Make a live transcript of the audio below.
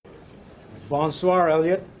Bonsoir,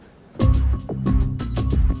 Elliot.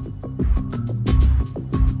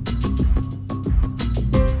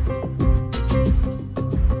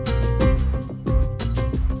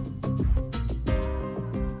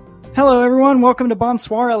 Hello, everyone. Welcome to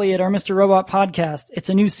Bonsoir, Elliot, our Mr. Robot podcast. It's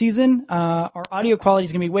a new season. Our audio quality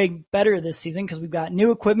is going to be way better this season because we've got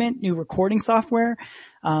new equipment, new recording software.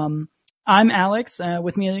 I'm Alex.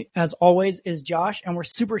 With me, as always, is Josh, and we're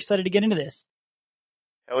super excited to get into this.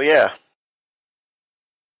 Oh, yeah.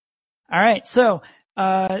 All right. So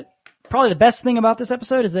probably the best thing about this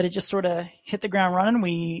episode is that it just sort of hit the ground running.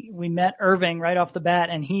 We met Irving right off the bat,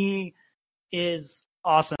 and he is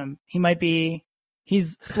awesome.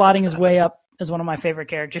 He's slotting his way up as one of my favorite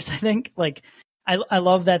characters, I think. Like, I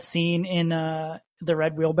love that scene in the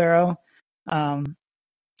Red Wheelbarrow,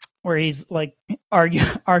 where he's like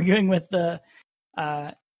arguing with the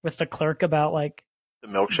clerk about like the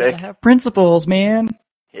milkshake. I have principles, man.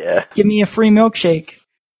 Yeah. Give me a free milkshake.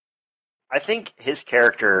 I think his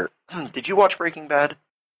character. Did you watch Breaking Bad?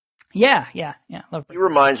 Yeah. Love He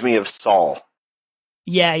reminds me of Saul.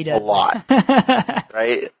 Yeah, he does a lot,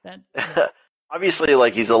 right? Yeah. Obviously,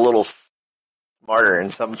 like, he's a little smarter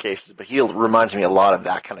in some cases, but he reminds me a lot of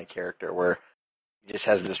that kind of character where he just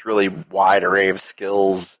has this really wide array of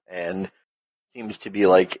skills and seems to be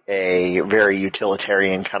like a very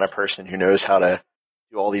utilitarian kind of person who knows how to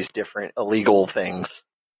do all these different illegal things.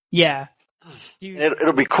 Yeah.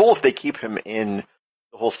 It'll be cool if they keep him in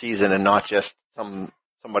the whole season and not just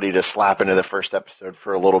somebody to slap into the first episode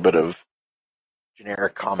for a little bit of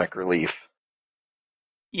generic comic relief.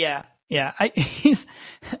 Yeah. I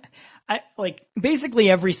like basically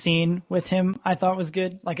every scene with him I thought was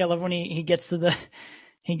good. Like, I love when he gets to the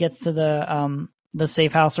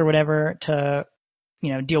safe house or whatever to,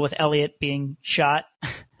 deal with Elliot being shot.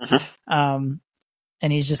 Mm-hmm.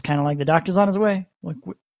 And he's just kind of like, the doctor's on his way. Like,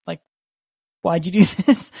 why'd you do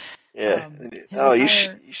this? Yeah. You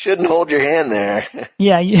shouldn't hold your hand there.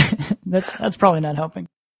 Yeah. That's probably not helping.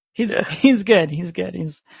 He's good. He's good.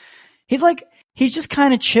 He's just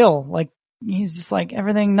kind of chill. Like, he's just like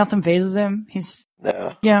everything, nothing phases him. This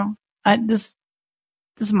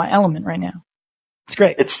is my element right now. It's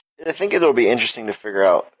great. I think it'll be interesting to figure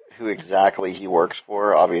out who exactly he works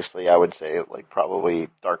for. Obviously, I would say like probably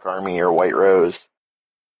Dark Army or White Rose.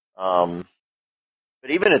 But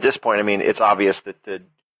even at this point, I mean, it's obvious that the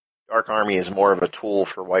Dark Army is more of a tool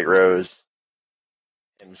for White Rose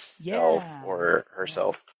himself or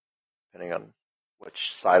herself, depending on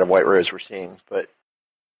which side of White Rose we're seeing. But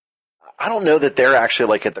I don't know that they're actually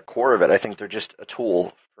like at the core of it. I think they're just a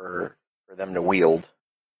tool for them to wield.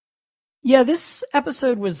 Yeah, this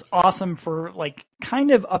episode was awesome for like kind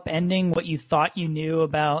of upending what you thought you knew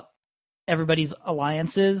about everybody's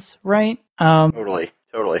alliances, right? Totally.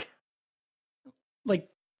 Like,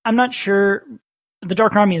 I'm not sure. The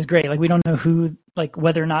Dark Army is great. Like, we don't know who, like,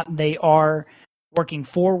 whether or not they are working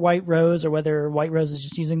for White Rose or whether White Rose is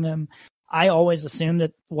just using them. I always assumed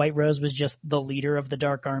that White Rose was just the leader of the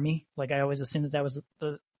Dark Army. Like, I always assumed that was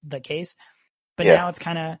the case. But now it's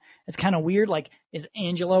kind of weird. Like, is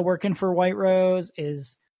Angela working for White Rose?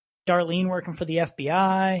 Is Darlene working for the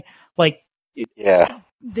FBI? Like,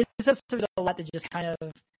 this episode did a lot to just kind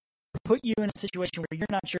of put you in a situation where you're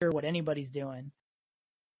not sure what anybody's doing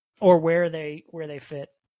or where they fit.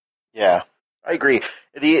 Yeah, I agree.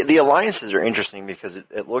 The alliances are interesting because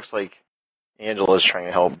it looks like Angela's trying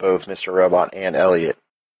to help both Mr. Robot and Elliot.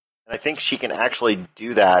 And I think she can actually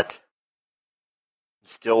do that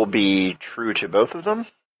and still be true to both of them,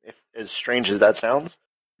 as strange as that sounds.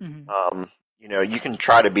 Mm-hmm. You can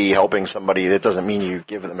try to be helping somebody. That doesn't mean you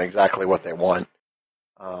give them exactly what they want.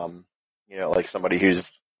 Like somebody who's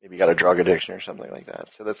maybe got a drug addiction or something like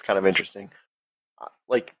that. So that's kind of interesting.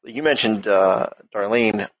 Like you mentioned,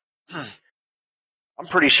 Darlene, I'm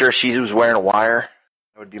pretty sure she was wearing a wire.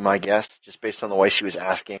 That would be my guess, just based on the way she was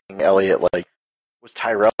asking Elliot, like, was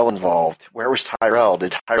Tyrell involved? Where was Tyrell?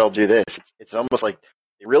 Did Tyrell do this? It's almost like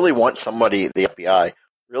they really want somebody, the FBI,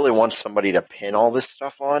 really wants somebody to pin all this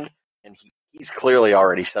stuff on, and he's clearly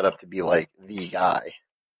already set up to be, like, the guy.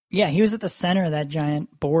 Yeah, he was at the center of that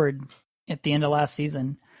giant board at the end of last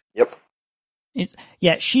season. Yep.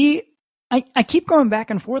 I keep going back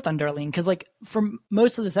and forth on Darlene, because, like, for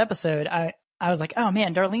most of this episode, I was like, oh,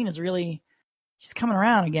 man, Darlene is really... she's coming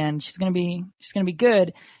around again. She's gonna be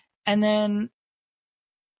good. And then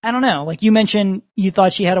I don't know. Like, you mentioned, you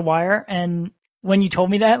thought she had a wire, and when you told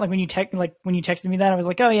me that, when you texted me that, I was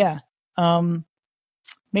like, oh yeah,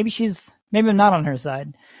 maybe I'm not on her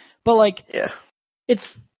side. But like, yeah,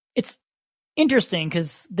 it's interesting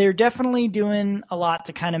because they're definitely doing a lot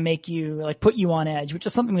to kind of make you, like, put you on edge, which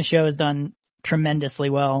is something the show has done tremendously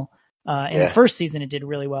well In the first season, it did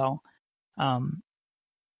really well.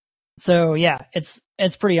 So yeah, it's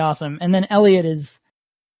pretty awesome. And then Elliot is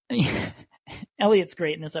Elliot's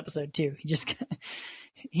great in this episode too.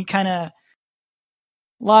 He kind of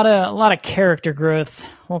a lot of character growth.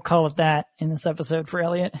 We'll call it that in this episode for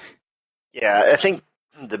Elliot. Yeah, I think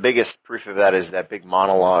the biggest proof of that is that big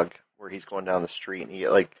monologue where he's going down the street and you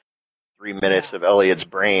get like 3 minutes of Elliot's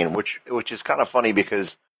brain, which is kind of funny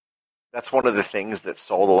because that's one of the things that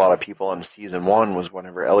sold a lot of people on season 1 was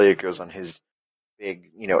whenever Elliot goes on his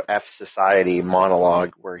big, F society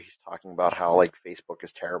monologue where he's talking about how like Facebook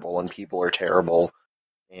is terrible and people are terrible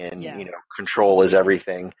and, control is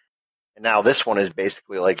everything. And now this one is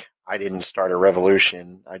basically like, I didn't start a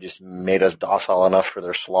revolution. I just made us docile enough for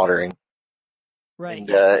their slaughtering. Right. And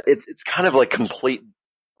it's kind of like complete,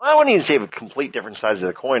 I wouldn't even say complete different sides of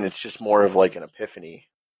the coin. It's just more of like an epiphany.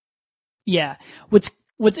 Yeah. What's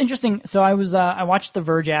interesting, so I watched the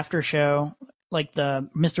Verge after show, like the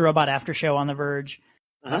Mr. Robot after show on the Verge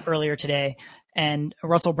earlier today, and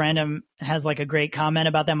Russell Brandom has like a great comment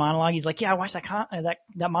about that monologue. He's like, "Yeah, I watched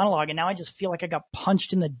that monologue, and now I just feel like I got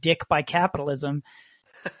punched in the dick by capitalism."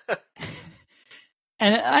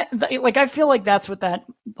 And I feel like that's what that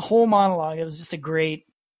whole monologue. It was just it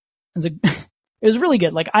was really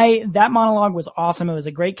good. Like that monologue was awesome. It was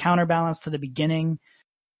a great counterbalance to the beginning.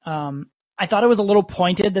 I thought it was a little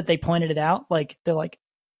pointed that they pointed it out. Like they're like,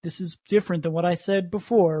 this is different than what I said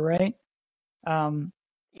before, right?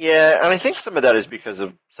 Yeah, and I think some of that is because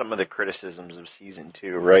of some of the criticisms of season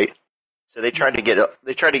 2, right? So they tried to get a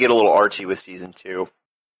little artsy with season 2.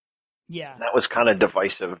 Yeah, and that was kind of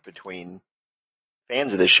divisive between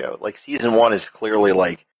fans of the show. Like season 1 is clearly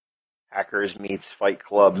like Hackers meets Fight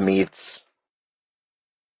Club meets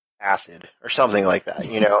Acid or something like that,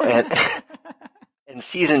 and in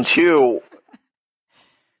season 2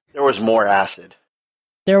 there was more acid.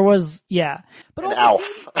 There was, but and also Alf.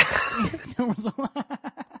 There was a lot.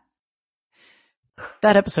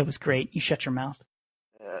 That episode was great. You shut your mouth.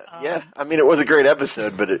 Yeah, I mean it was a great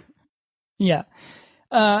episode, but it. Yeah,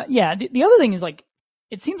 The other thing is like,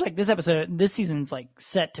 it seems like this season's like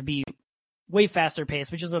set to be way faster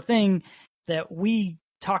paced, which is a thing that we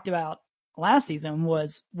talked about last season.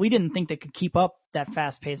 Was we didn't think they could keep up that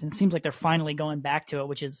fast pace, and it seems like they're finally going back to it,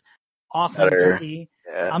 which is awesome to see.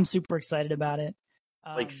 Yeah. I'm super excited about it.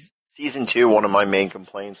 Like season 2, one of my main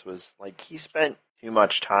complaints was like he spent too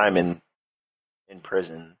much time in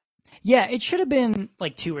prison. Yeah, it should have been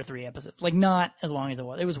like 2 or 3 episodes, like not as long as it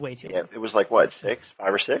was. It was way too long. Yeah, it was like what, 5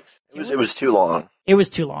 or 6? It was too long. It was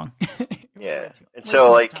too long. Yeah, and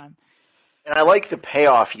so like, and I like the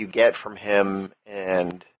payoff you get from him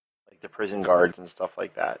and like the prison guards and stuff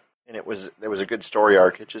like that. And there was a good story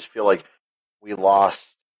arc. It just feel like we lost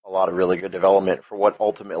a lot of really good development for what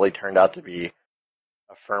ultimately turned out to be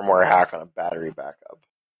a firmware hack on a battery backup.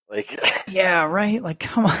 Like, yeah, right. Like,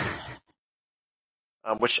 come on.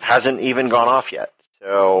 Which hasn't even gone off yet.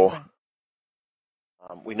 So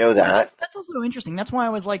we know that. That's also interesting. That's why I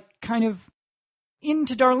was like kind of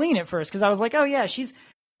into Darlene at first, because I was like, oh yeah, she's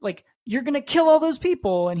like, you're gonna kill all those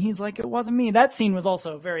people, and he's like, it wasn't me. That scene was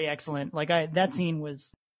also very excellent. Like that scene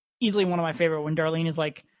was easily one of my favorite when Darlene is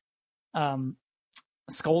like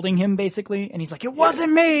scolding him basically, and he's like, it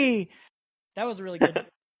wasn't me. That was a really good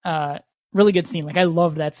really good scene. Like I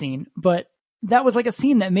loved that scene. But that was like a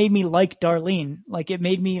scene that made me like Darlene. Like it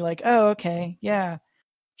made me like, oh, okay, yeah.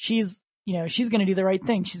 She's gonna do the right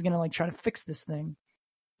thing. She's gonna like try to fix this thing.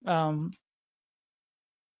 So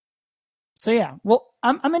yeah, well,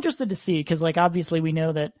 I'm interested to see, because like obviously we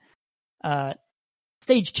know that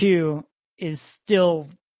stage 2 is still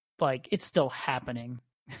like, it's still happening.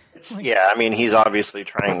 Yeah, I mean he's obviously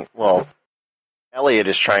trying. Well, Elliot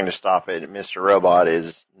is trying to stop it. Mr. Robot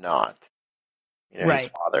is not. Right. His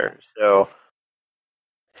father. So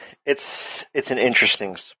it's an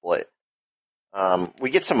interesting split. We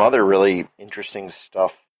get some other really interesting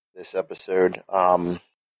stuff this episode. Can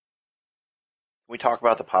we talk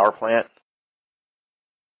about the power plant?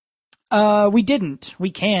 We didn't.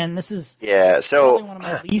 We can. This is so probably one of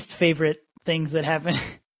my least favorite things that happen.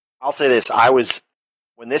 I'll say this: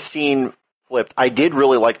 when this scene flipped, I did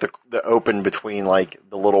really like the open between like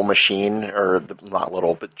the little machine, or not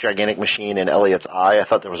little, but gigantic machine, and Elliot's eye. I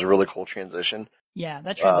thought that was a really cool transition. Yeah,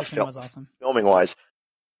 that transition was awesome. Filming wise,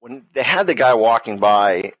 when they had the guy walking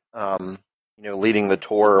by, leading the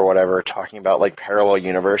tour or whatever, talking about like parallel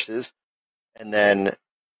universes, and then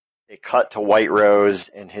they cut to White Rose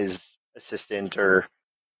and his assistant or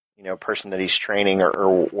person that he's training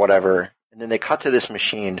or whatever, and then they cut to this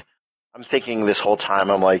machine. I'm thinking this whole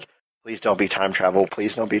time, I'm like, please don't be time travel,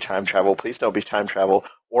 please don't be time travel, please don't be time travel,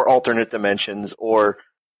 or alternate dimensions, or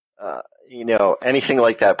anything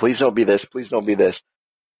like that. Please don't be this. Please don't be this.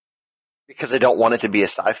 Because I don't want it to be a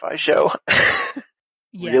sci-fi show.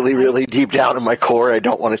 Yeah, really, really deep down in my core, I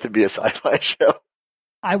don't want it to be a sci-fi show.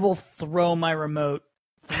 I will throw my remote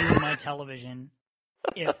through my television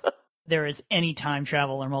if there is any time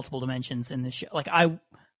travel or multiple dimensions in this show. Like I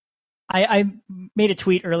made a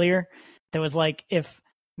tweet earlier that was like, if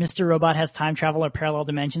Mr. Robot has time travel or parallel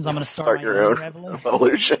dimensions, I'm going to start my your own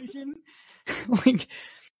revolution.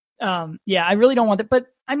 Yeah, I really don't want that, but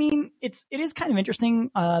I mean, it is kind of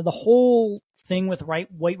interesting. The whole thing with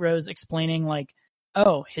White Rose explaining like,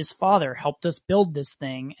 oh, his father helped us build this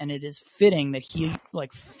thing, and it is fitting that he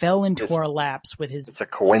like fell into our laps with his. It's a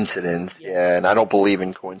coincidence, yeah, and I don't believe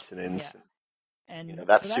in coincidence. Yeah. And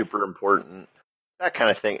that's super important. That kind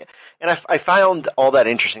of thing, and I found all that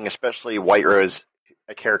interesting, especially White Rose,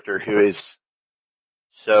 a character who is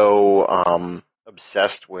so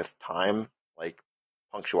obsessed with time, like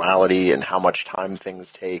punctuality and how much time things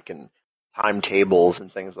take, and timetables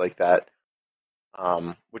and things like that,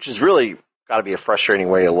 which is really got to be a frustrating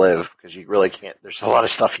way to live because you really can't. There's a lot of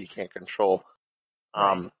stuff you can't control.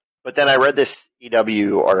 But then I read this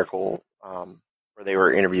EW article where they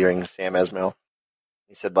were interviewing Sam Esmail.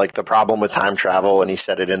 He said, like, the problem with time travel, and he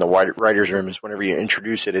said it in the writer's room, is whenever you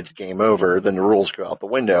introduce it, it's game over. Then the rules go out the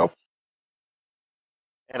window.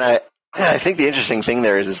 And I think the interesting thing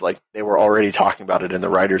there is like they were already talking about it in the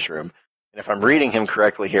writer's room. And if I'm reading him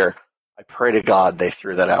correctly here, I pray to God they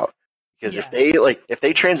threw that out. Because if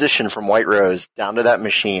they transition from White Rose down to that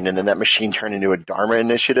machine, and then that machine turned into a Dharma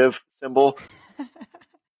Initiative symbol,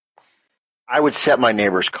 I would set my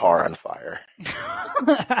neighbor's car on fire.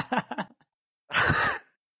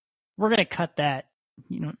 We're gonna cut that.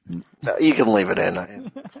 No, you can leave it in.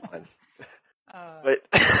 It's fine. But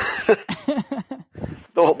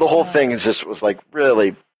the whole thing was like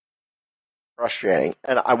really frustrating,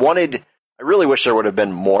 and I really wish there would have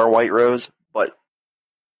been more White Rose, but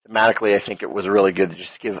thematically, I think it was really good to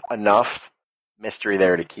just give enough mystery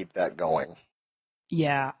there to keep that going.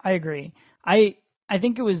 Yeah, I agree. I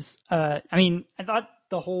think it was. I thought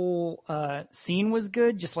the whole scene was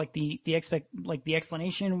good. Just like the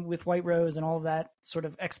explanation with White Rose and all of that sort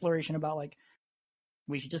of exploration about like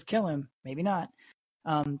we should just kill him, maybe not.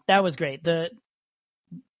 That was great. The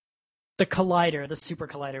collider, the super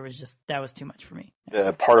collider that was too much for me.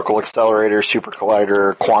 The particle accelerator, super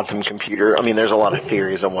collider, quantum computer. I mean, there's a lot of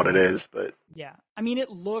theories on what it is, but yeah, I mean,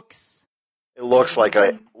 it looks like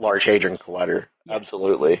a Large Hadron Collider. Yeah.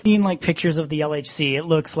 Absolutely. I've seen like pictures of the LHC. It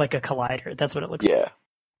looks like a collider. That's what it looks like.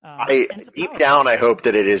 Yeah. Deep down, I hope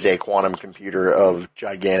that it is a quantum computer of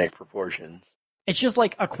gigantic proportions. It's just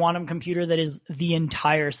like a quantum computer that is the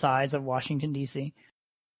entire size of Washington, D.C.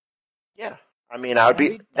 Yeah. I mean,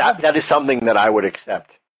 that is something that I would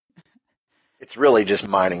accept. It's really just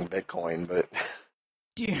mining Bitcoin, but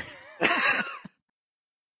dude.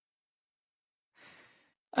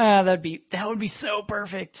 That would be so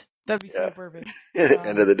perfect. That'd be so perfect. At the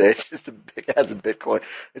end of the day, it has a Bitcoin.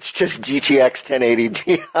 It's just GTX 1080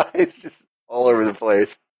 Ti. It's just all over the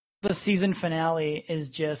place. The season finale is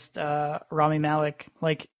just Rami Malek.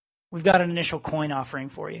 Like, we've got an initial coin offering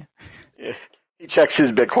for you. Yeah. He checks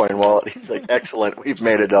his Bitcoin wallet. He's like, excellent, we've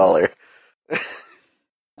made $1.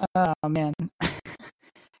 Oh man.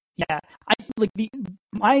 Yeah.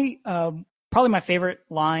 Probably my favorite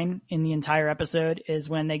line in the entire episode is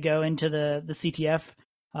when they go into the CTF,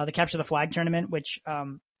 the Capture the Flag tournament, which I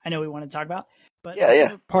know we want to talk about. But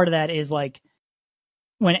part of that is like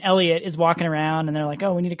when Elliot is walking around and they're like,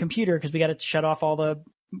 "Oh, we need a computer because we got to shut off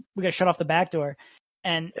the back door,"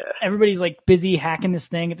 and everybody's like busy hacking this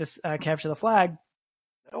thing at this Capture the Flag.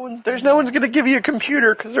 There's no one's going to give you a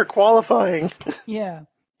computer because they're qualifying. Yeah.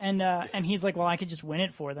 And he's like, well, I could just win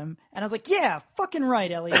it for them. And I was like, yeah, fucking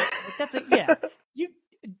right, Elliot. Like, that's it. Yeah, you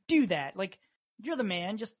do that. Like, you're the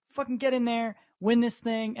man. Just fucking get in there, win this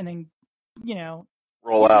thing, and then,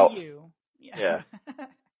 roll out. Yeah.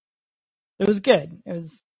 It was good. It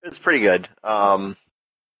was pretty good. I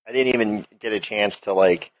didn't even get a chance to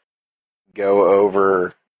like go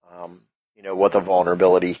over, what the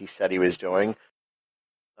vulnerability he said he was doing.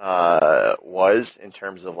 Was in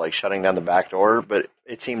terms of like shutting down the back door, but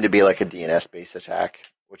it seemed to be like a DNS-based attack,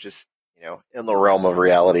 which is, in the realm of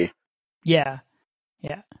reality. Yeah.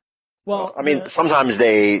 Well, I mean, sometimes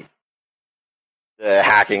the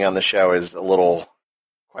hacking on the show is a little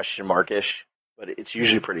question markish, but it's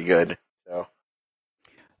usually pretty good. So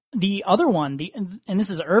the other one, and this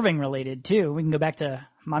is Irving related too. We can go back to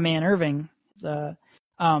my man Irving.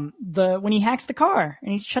 When he hacks the car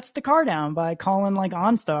and he shuts the car down by calling like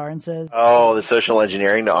OnStar and says, "Oh, the social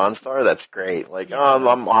engineering to OnStar, that's great." Like,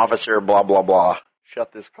 I'm officer, blah blah blah.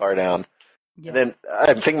 shut this car down. Yeah. And then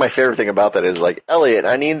I think my favorite thing about that is like, Elliot,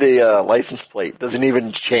 I need the license plate. Doesn't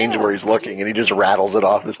even change where he's looking, and he just rattles it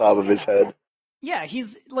off the top of his head. Yeah,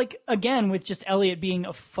 he's like, again, with just Elliot being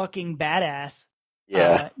a fucking badass.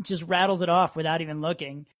 Yeah. Just rattles it off without even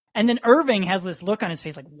looking. And then Irving has this look on his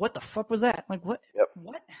face like, what the fuck was that? Like, what? Yep.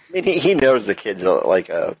 What? I mean, he knows the kid's like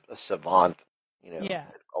a savant, Yeah.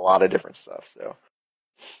 a lot of different stuff.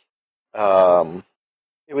 So,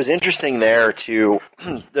 it was interesting there too.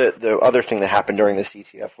 The other thing that happened during the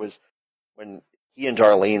CTF was when he and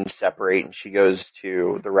Darlene separate and she goes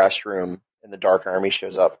to the restroom and the Dark Army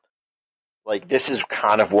shows up. Like, this is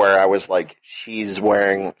kind of where I was like, she's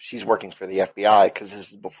working for the FBI, because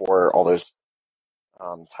this is before all those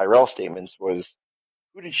Tyrell statements. Was,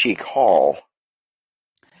 who did she call?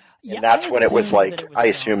 And Yeah, that's when it was like, I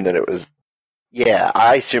assumed that it was the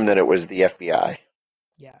FBI.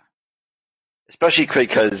 Yeah. Especially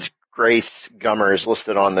because Grace Gummer's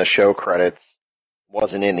listed on the show credits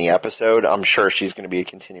wasn't in the episode. I'm sure she's going to be a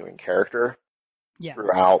continuing character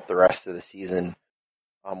throughout the rest of the season.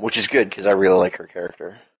 Which is good because I really like her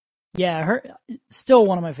character. Yeah, her still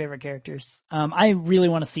one of my favorite characters. I really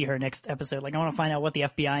want to see her next episode. Like, I want to find out what the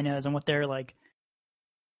FBI knows and what they're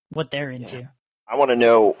into. Yeah. I want to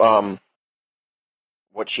know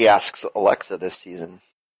what she asks Alexa this season.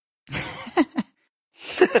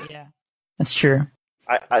 Yeah, that's true.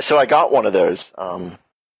 So I got one of those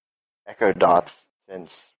Echo Dots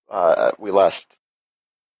since we last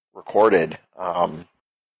recorded.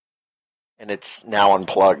 And it's now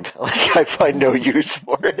unplugged. Like, I find no use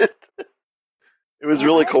for it. It was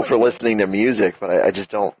really cool for listening to music, but I just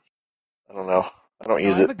don't. I don't know. I don't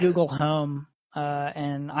use it. I have a Google Home,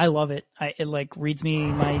 and I love it. It like reads me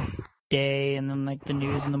my day and then like the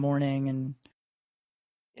news in the morning, and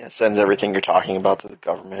sends everything you're talking about to the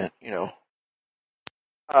government.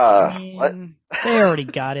 I mean, they already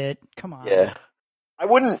got it. Come on. Yeah, I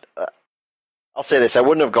wouldn't. I'll say this: I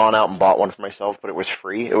wouldn't have gone out and bought one for myself, but it was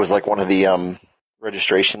free. It was like one of the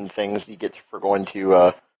registration things you get for going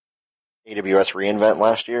to AWS reInvent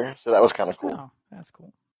last year, so that was kind of cool. Oh, that's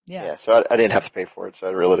cool. Yeah. Yeah. So I didn't have to pay for it, so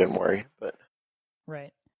I really didn't worry. But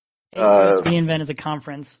right. AWS reInvent is a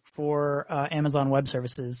conference for Amazon Web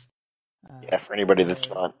Services. For anybody that's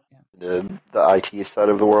not the IT side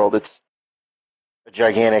of the world, it's a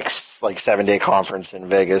gigantic 7-day conference in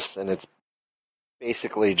Vegas, and it's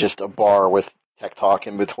basically just a bar with tech talk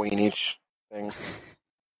in between each thing.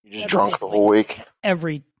 You're just drunk the whole week.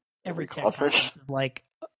 Every tech conference is like,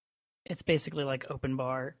 it's basically like open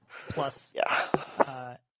bar plus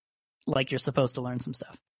like you're supposed to learn some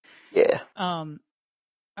stuff. Yeah.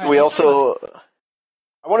 So we also,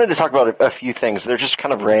 I wanted to talk about a few things. They're just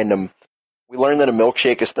kind of random. We learned that a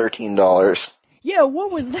milkshake is $13. Yeah,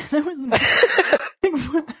 what was that? That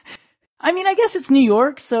was. I mean, I guess it's New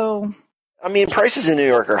York, so. I mean, prices in New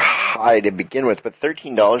York are high to begin with, but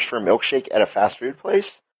 $13 for a milkshake at a fast food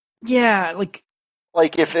place? Yeah,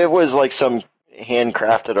 like if it was like some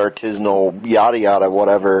handcrafted artisanal yada yada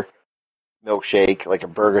whatever milkshake, like a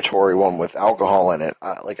Burgatory one with alcohol in it,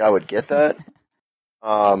 I would get that.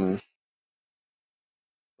 But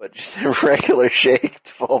just a regular shake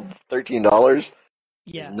for $13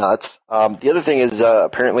 is nuts. The other thing is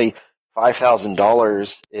apparently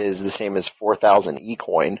 $5,000 is the same as 4,000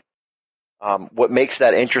 eCoin. What makes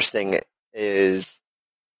that interesting is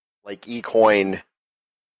like eCoin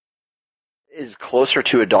is closer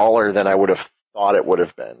to $1 than I would have thought it would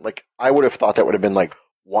have been. Like, I would have thought that would have been like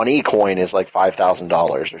one eCoin is like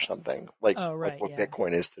 $5,000 or something, like what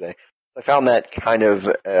Bitcoin is today. I found that kind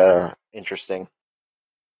of interesting.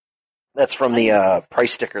 That's from the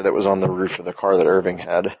price sticker that was on the roof of the car that Irving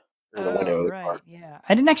had, or the window of the car. Yeah,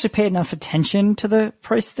 I didn't actually pay enough attention to the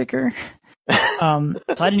price sticker, so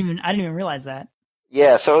I didn't even realize that.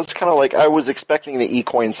 Yeah, so it's kind of like I was expecting the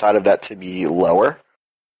eCoin side of that to be lower.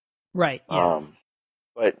 Right. Yeah.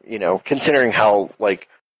 But considering how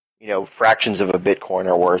fractions of a Bitcoin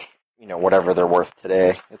are worth, whatever they're worth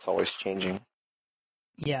today, it's always changing.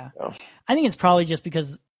 Yeah. So. I think it's probably just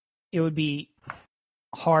because it would be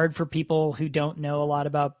hard for people who don't know a lot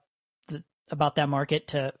about that market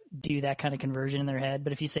to do that kind of conversion in their head.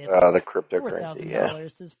 But if you say it's the cryptocurrency,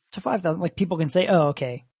 $4,000 to $5,000, like people can say, "Oh,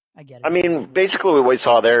 okay, I get it." I mean, basically, what we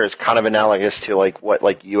saw there is kind of analogous to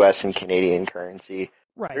what U.S. and Canadian currency.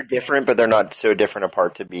 Right. They're different, but they're not so different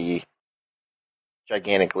apart to be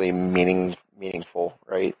gigantically meaningful,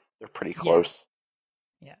 right? They're pretty close.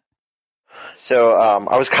 Yeah. So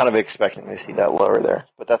I was kind of expecting to see that lower there,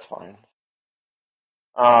 but that's fine.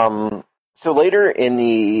 So later in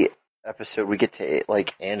the episode, we get to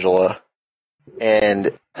Angela,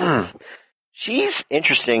 and She's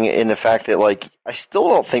interesting in the fact that, like, I still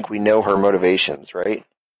don't think we know her motivations, right?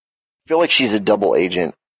 I feel like she's a double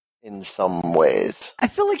agent in some ways. I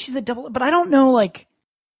feel like she's a double, but I don't know, like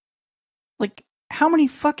how many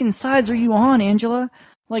fucking sides are you on, Angela?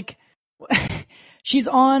 Like, she's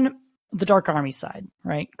on the Dark Army side,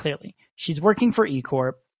 right? Clearly, she's working for E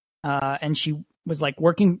Corp, and she was like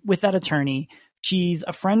working with that attorney. She's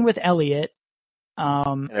a friend with Elliot,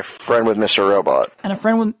 And a friend with Mr. Robot. and a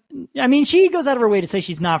friend with. I mean, she goes out of her way to say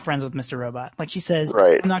she's not friends with Mr. Robot. Like, she says,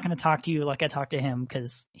 Right. "I'm not going to talk to you like I talk to him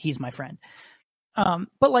because he's my friend."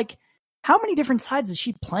 But like, how many different sides is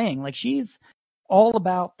she playing? Like, she's all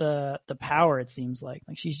about the power. It seems like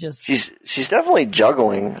she's definitely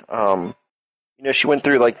juggling. She went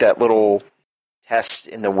through like that little test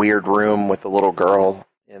in the weird room with the little girl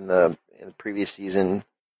in the previous season.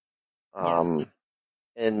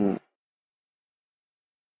 And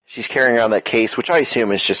she's carrying on that case, which I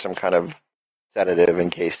assume is just some kind of sedative in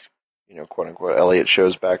case, quote unquote, Elliot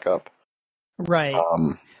shows back up. Right.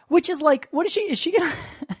 Which is like, what is she? Is she gonna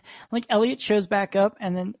like Elliot shows back up,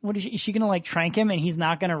 and then what is she gonna like trank him, and he's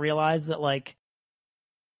not gonna realize that like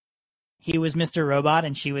he was Mr. Robot,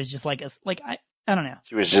 and she was just like I don't know.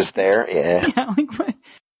 She was just there, yeah. Yeah, like what?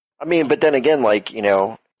 I mean, but then again, like,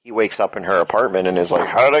 he wakes up in her apartment and is like,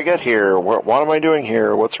 "How did I get here? What am I doing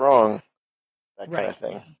here? What's wrong?" That kind of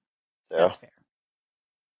thing. So. That's fair.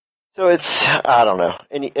 So it's, I don't know,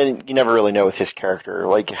 and you never really know with his character,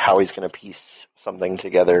 like, how he's going to piece something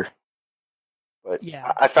together. But yeah,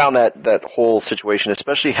 I found that whole situation,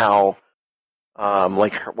 especially how,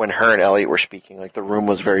 like, when her and Elliot were speaking, like, the room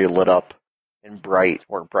was very lit up and bright,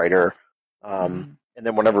 or brighter. And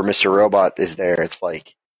then whenever Mr. Robot is there, it's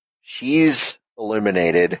like, she's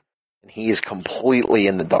illuminated, and he's completely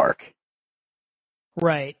in the dark.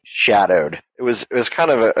 Right. Shadowed. It was kind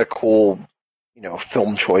of a cool,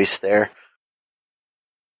 film choice there.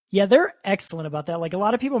 Yeah, they're excellent about that. Like, a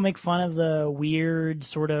lot of people make fun of the weird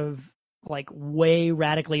sort of like way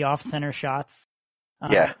radically off center shots.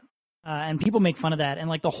 Yeah. And people make fun of that. And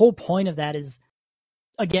like the whole point of that is,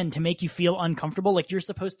 again, to make you feel uncomfortable. Like, you're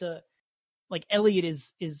supposed to, like, Elliot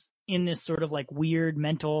is in this sort of like weird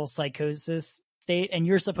mental psychosis state, and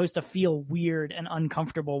you're supposed to feel weird and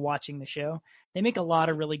uncomfortable watching the show. They make a lot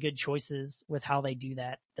of really good choices with how they do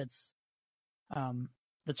that. That's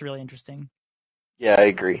really interesting. Yeah, I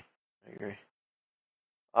agree.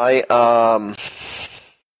 I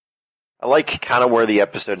like kind of where the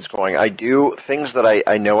episode is going. I do things that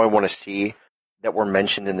I know I want to see that were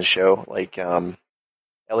mentioned in the show. Like,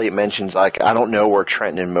 Elliot mentions, like, I don't know where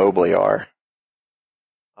Trenton and Mobley are.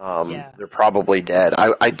 They're probably dead.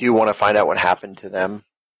 I do want to find out what happened to them.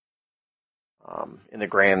 In the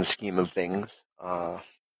grand scheme of things, I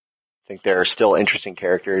think they're still interesting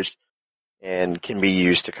characters and can be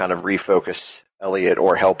used to kind of refocus Elliot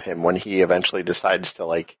or help him when he eventually decides to,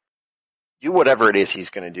 like, do whatever it is he's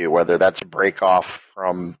going to do, whether that's a break off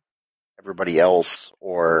from everybody else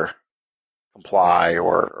or comply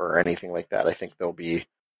or anything like that. I think they'll be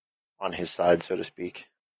on his side, so to speak.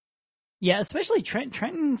 Yeah, especially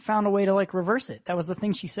Trenton found a way to like reverse it. That was the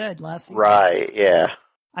thing she said last season. Right, yeah.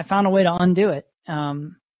 I found a way to undo it.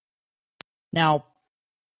 Now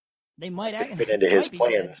they might fit into his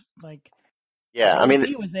plans. Like, yeah, I mean,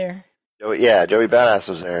 he was there. Joey Badass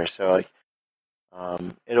was there, so like,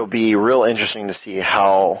 it'll be real interesting to see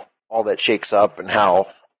how all that shakes up and how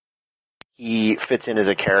he fits in as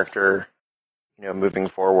a character, moving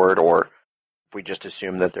forward, or if we just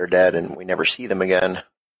assume that they're dead and we never see them again.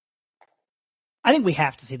 I think we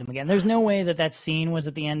have to see them again. There's no way that scene was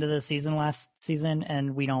at the end of the season last season,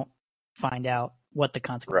 and we don't find out what the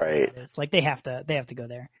consequence of that is. Like, they have to go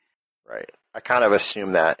there. Right. I kind of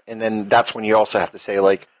assume that, and then that's when you also have to say,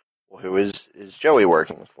 like, well, who is Joey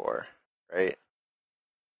working for, right?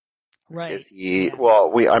 Right. Well,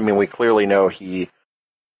 we clearly know he,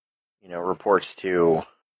 reports to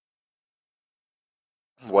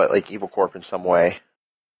like Evil Corp in some way,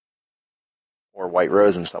 or White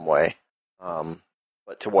Rose in some way.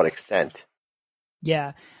 But to what extent?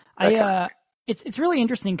 Yeah, it's really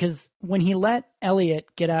interesting because when he let Elliot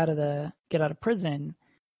get out of prison,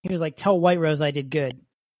 he was like, "Tell White Rose I did good,"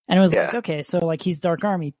 and it was like, okay, so like he's Dark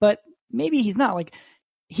Army, but maybe he's not. Like,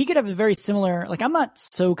 he could have a very similar. Like, I'm not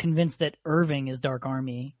so convinced that Irving is Dark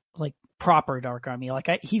Army, like proper Dark Army. Like,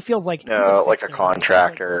 he feels like like a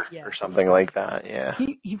contractor or something like that. Yeah,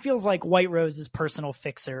 he feels like White Rose's personal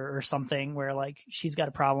fixer or something, where like she's got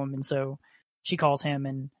a problem and so she calls him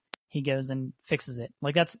and he goes and fixes it.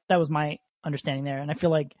 Like, that was my understanding there, and I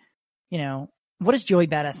feel like, what is Joey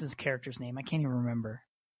Badass's character's name? I can't even remember.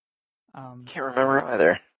 Can't remember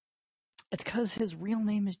either. It's because his real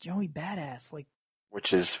name is Joey Badass. Like,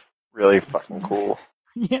 which is really fucking cool.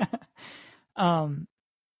 yeah. So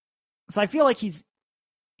I feel like he's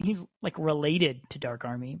like related to Dark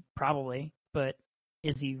Army, probably, but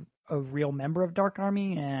is he a real member of Dark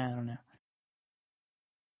Army? I don't know.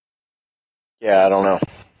 Yeah, I don't know.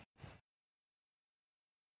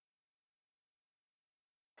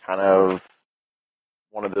 Kind of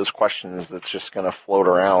one of those questions that's just going to float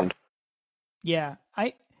around. Yeah,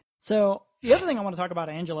 so the other thing I want to talk about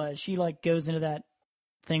Angela is she like goes into that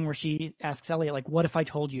thing where she asks Elliot like, "What if I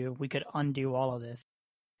told you we could undo all of this?"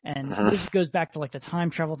 And this goes back to like the time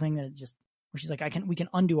travel thing that just where she's like, we can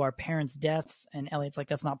undo our parents' deaths, and Elliot's like,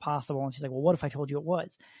 that's not possible, and she's like, well, what if I told you it was?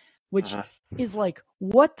 Which is like,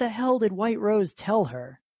 what the hell did White Rose tell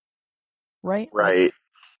her? Right? Right. Like,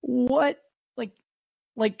 what?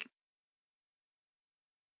 Like,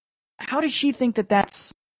 how does she think that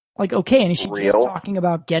that's like okay? And is she real? Just talking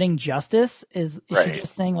about getting justice? Is she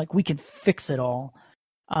just saying like we can fix it all?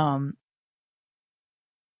 Because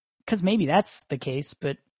maybe that's the case,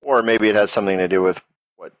 but or maybe it has something to do with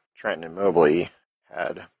what Trenton and Mobley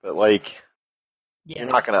had. But like, you're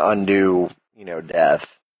not going to undo,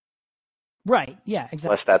 death. Right. Yeah. Exactly.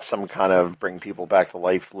 Unless that's some kind of bring people back to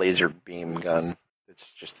life laser beam gun.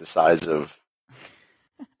 It's just the size of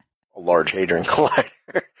a large hadron collider.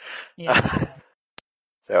 Yeah.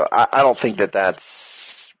 So I don't think that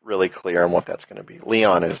that's really clear on what that's going to be.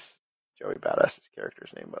 Leon is Joey Badass's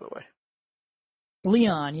character's name, by the way.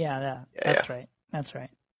 Leon, that's right. That's right.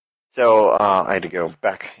 So I had to go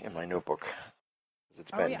back in my notebook. It's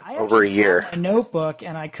been over a year. My notebook,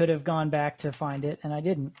 and I could have gone back to find it, and I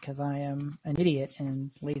didn't because I am an idiot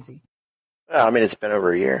and lazy. Well, I mean, it's been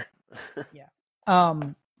over a year. Yeah.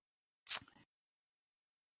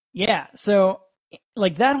 Yeah. So,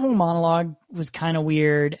 like that whole monologue was kind of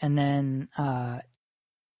weird, and then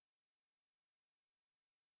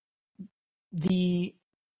the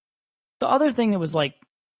other thing that was like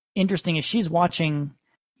interesting is she's watching,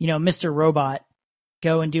 Mr. Robot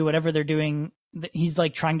go and do whatever they're doing. He's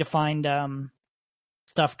like trying to find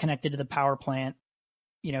stuff connected to the power plant.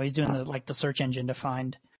 He's doing the search engine to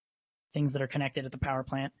find things that are connected at the power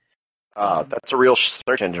plant. That's a real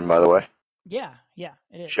search engine, by the way. Yeah, it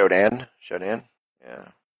is. Shodan, yeah.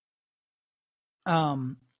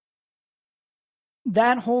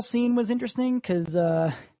 That whole scene was interesting because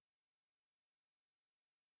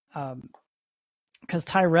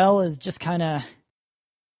Tyrell is just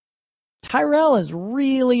Tyrell is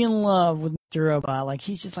really in love with Mr. Robot. Like,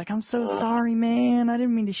 he's just like, I'm so sorry, man. I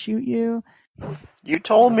didn't mean to shoot you. You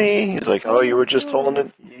told me. He's like, oh, you were just told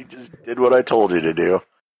it. You just did what I told you to do.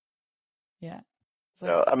 Yeah.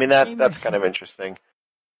 So, I mean, that's kind of interesting.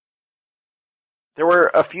 There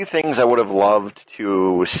were a few things I would have loved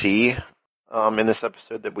to see in this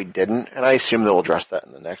episode that we didn't, and I assume they'll address that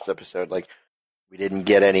in the next episode. Like, we didn't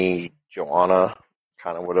get any Joanna.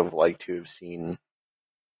 Kind of would have liked to have seen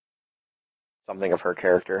something of her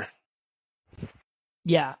character.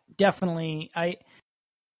 Yeah, definitely.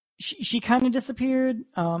 She kind of disappeared.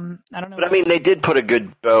 I don't know. But I mean, they did put a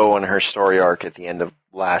good bow on her story arc at the end of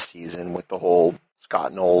last season with the whole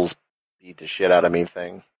Scott Knowles beat the shit out of me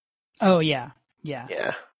thing. Oh yeah.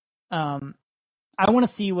 I want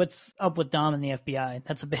to see what's up with Dom and the FBI.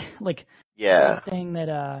 That's a bit like thing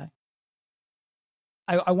that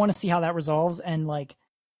I want to see how that resolves. And like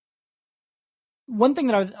one thing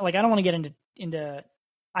that I don't want to get into.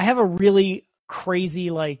 I have a really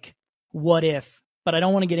crazy like what if, but I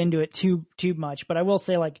don't want to get into it too much. But I will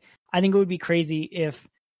say like I think it would be crazy if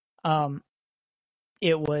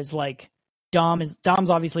it was like Dom's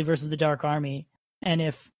obviously versus the Dark Army, and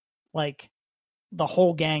if like the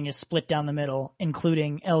whole gang is split down the middle,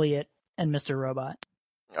 including Elliot and Mr. Robot.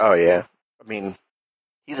 Oh yeah, I mean,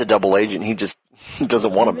 he's a double agent. He just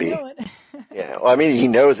doesn't want to be. Yeah, well, I mean, he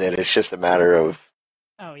knows it. It's just a matter of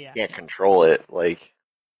can't control it. Like,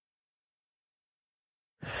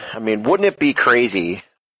 I mean, wouldn't it be crazy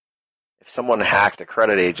if someone hacked a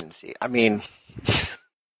credit agency? I mean,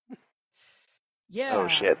 yeah. Oh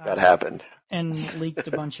shit, that happened. And leaked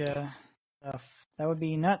a bunch of stuff. That would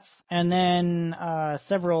be nuts. And then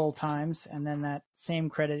several times, and then that same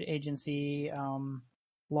credit agency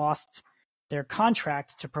lost their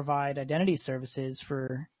contract to provide identity services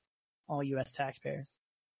for all U.S. taxpayers.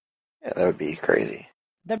 Yeah, that would be crazy.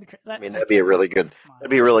 That'd be a really good.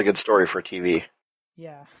 That'd be a really good story for TV.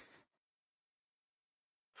 Yeah.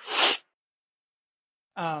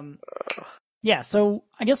 Yeah. So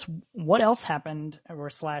I guess what else happened, or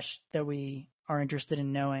 / that we are interested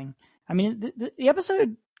in knowing? I mean, the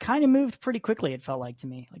episode kind of moved pretty quickly. It felt like to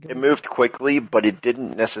me. Like it moved quickly, but it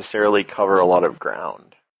didn't necessarily cover a lot of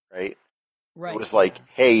ground, right? Right. It was like,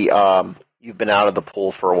 hey, you've been out of the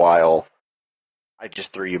pool for a while. I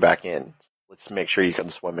just threw you back in. Let's make sure you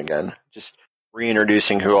can swim again. Just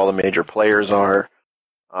reintroducing who all the major players are,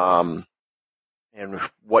 and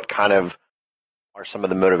what kind of are some of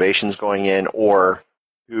the motivations going in, or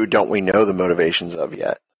who don't we know the motivations of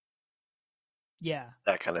yet? Yeah.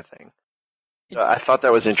 That kind of thing. So I thought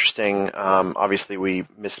that was interesting. Obviously, we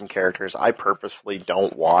missed some characters. I purposefully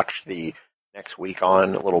don't watch the next week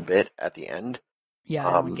on a little bit at the end. Yeah,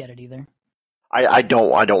 I don't get it either. I don't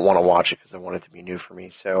want to watch it because I want it to be new for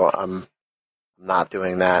me. So I'm not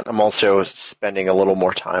doing that. I'm also spending a little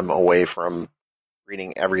more time away from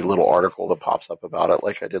reading every little article that pops up about it,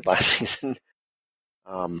 like I did last season.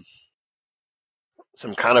 So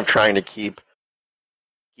I'm kind of trying to keep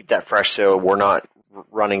that fresh, so we're not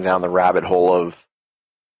running down the rabbit hole of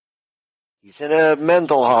he's in a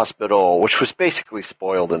mental hospital, which was basically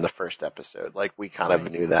spoiled in the first episode. Like, we kind of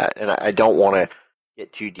knew that, and I don't want to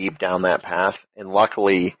get too deep down that path. And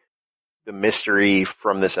luckily, the mystery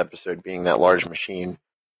from this episode being that large machine,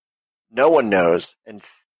 no one knows, and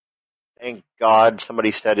thank God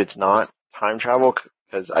somebody said it's not time travel,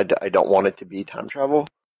 because I don't want it to be time travel.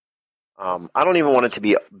 I don't even want it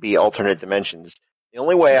to be alternate dimensions. The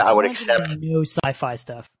only way I would accept no sci-fi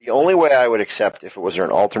stuff. The only way I would accept if it was an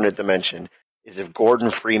alternate dimension is if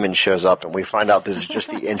Gordon Freeman shows up and we find out this is just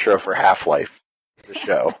the intro for Half-Life, the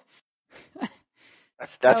show.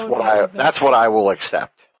 That's what I will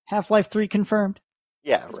accept. Half-Life 3 confirmed.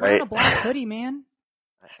 Yeah, He's right. wearing a black hoodie, man.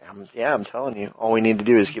 I'm telling you. All we need to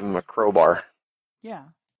do is give him a crowbar. Yeah.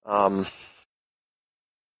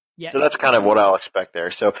 So that's kind of what I'll expect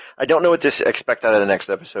there. So I don't know what to expect out of the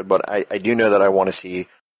next episode, but I do know that I want to see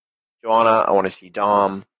Joanna. I want to see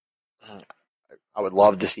Dom. I would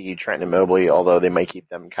love to see Trent and Mobley, although they may keep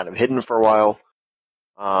them kind of hidden for a while.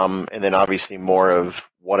 And then obviously more of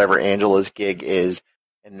whatever Angela's gig is,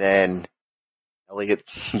 and then Elliot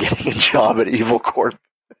getting a job at Evil Corp.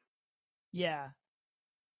 Yeah.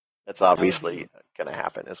 That's obviously going to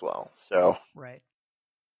happen as well. So. Right.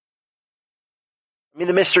 I mean,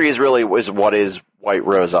 the mystery is really what is White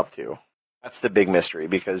Rose up to? That's the big mystery,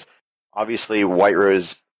 because obviously White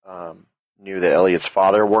Rose knew that Elliot's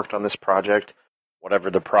father worked on this project, whatever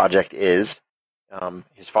the project is.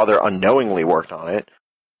 His father unknowingly worked on it.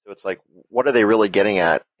 So it's like, what are they really getting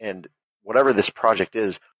at? And whatever this project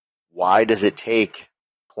is, why does it take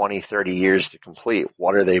 20, 30 years to complete?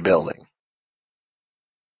 What are they building?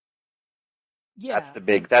 Yeah.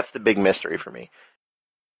 That's the big mystery for me.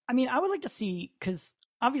 I mean, I would like to see, because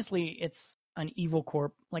obviously it's an Evil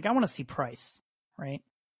Corp. Like, I want to see Price, right?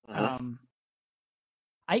 Mm-hmm.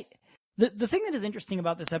 The thing that is interesting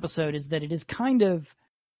about this episode is that it is kind of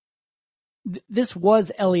this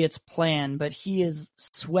was Elliot's plan, but he is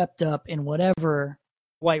swept up in whatever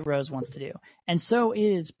White Rose wants to do, and so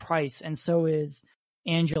is Price, and so is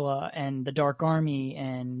Angela and the Dark Army,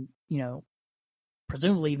 and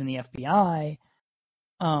presumably even the FBI.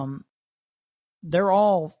 They're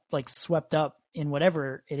all like swept up in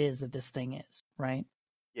whatever it is that this thing is, right?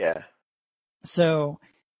 Yeah. So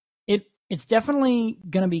it's definitely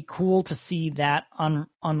gonna be cool to see that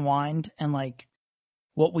unwind and like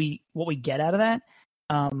what we get out of that.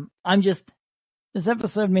 This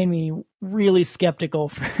episode made me really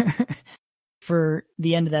skeptical for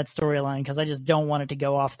the end of that storyline, because I just don't want it to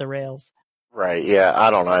go off the rails. Right. Yeah, I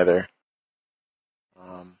don't either.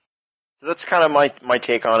 So that's kind of my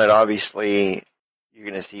take on it. Obviously, you're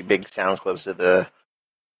going to see big sound clips of the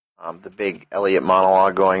big Elliot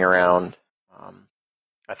monologue going around.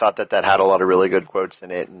 I thought that had a lot of really good quotes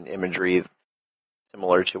in it and imagery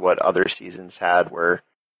similar to what other seasons had, where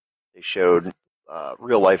they showed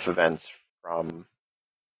real life events from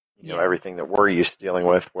everything that we're used to dealing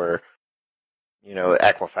with, where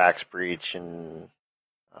Equifax breach and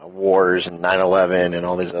wars and 9/11 and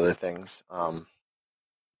all these other things.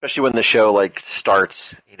 Especially when the show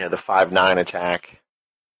starts, the 5/9 attack,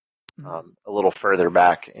 a little further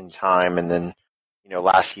back in time, and then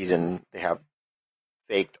last season they have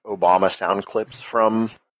faked Obama sound clips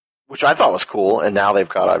from, which I thought was cool, and now they've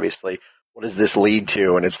got obviously what does this lead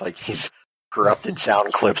to, and it's like these corrupted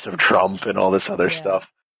sound clips of Trump and all this other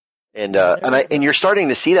stuff, and you're starting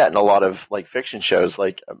to see that in a lot of fiction shows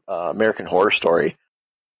like American Horror Story.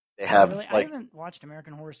 They have I haven't watched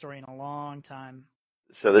American Horror Story in a long time.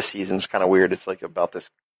 So this season's kind of weird. It's about this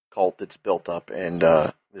cult that's built up, and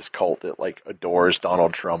this cult that adores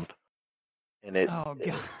Donald Trump, and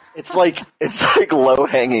it's like low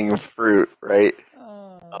hanging fruit, right?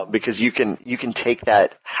 Because you can take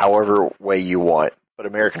that however way you want, but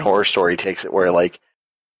American Horror Story takes it where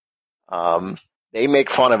they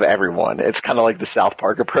make fun of everyone. It's kind of like the South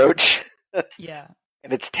Park approach. Yeah.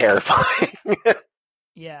 And it's terrifying.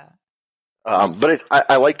 Yeah. But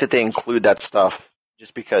I like that they include that stuff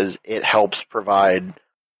just because it helps provide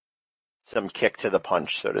some kick to the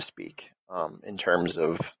punch, so to speak, in terms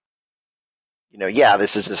of, yeah,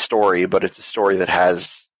 this is a story, but it's a story that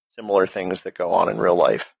has similar things that go on in real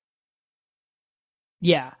life.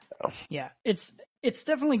 Yeah. So. Yeah. It's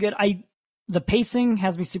definitely good. The pacing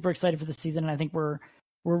has me super excited for the season, and I think we're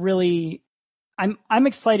really I'm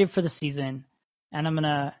excited for the season, and I'm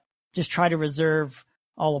gonna just try to reserve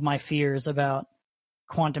all of my fears about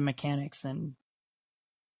quantum mechanics and.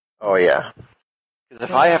 Oh yeah, because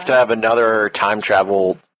if I have to have another time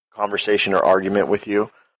travel conversation or argument with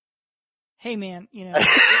you, hey man,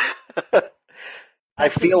 I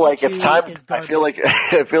feel like it's time. I feel like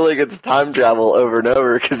it's time travel over and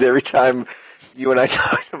over because every time you and I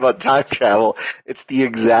talk about time travel, it's the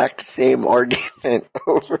exact same argument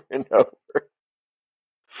over and over.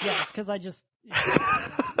 Yeah, it's because I just.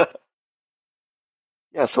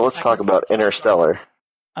 Yeah, so let's talk about Interstellar.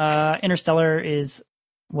 Interstellar is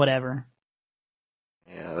whatever.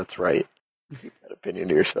 Yeah, that's right. Keep that opinion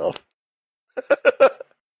to yourself.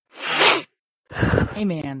 Hey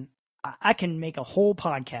man, I can make a whole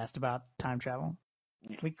podcast about time travel.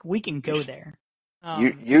 We can go there.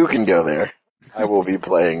 You can go there. I will be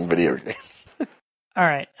playing video games. All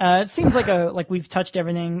right. It seems like we've touched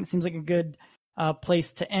everything. It seems like a good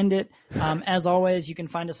place to end it. As always, you can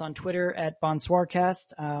find us on Twitter at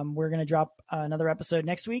Bonsoircast. We're going to drop another episode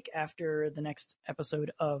next week after the next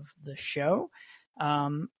episode of the show.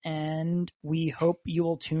 And we hope you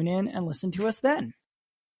will tune in and listen to us then.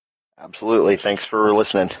 Absolutely. Thanks for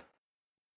listening.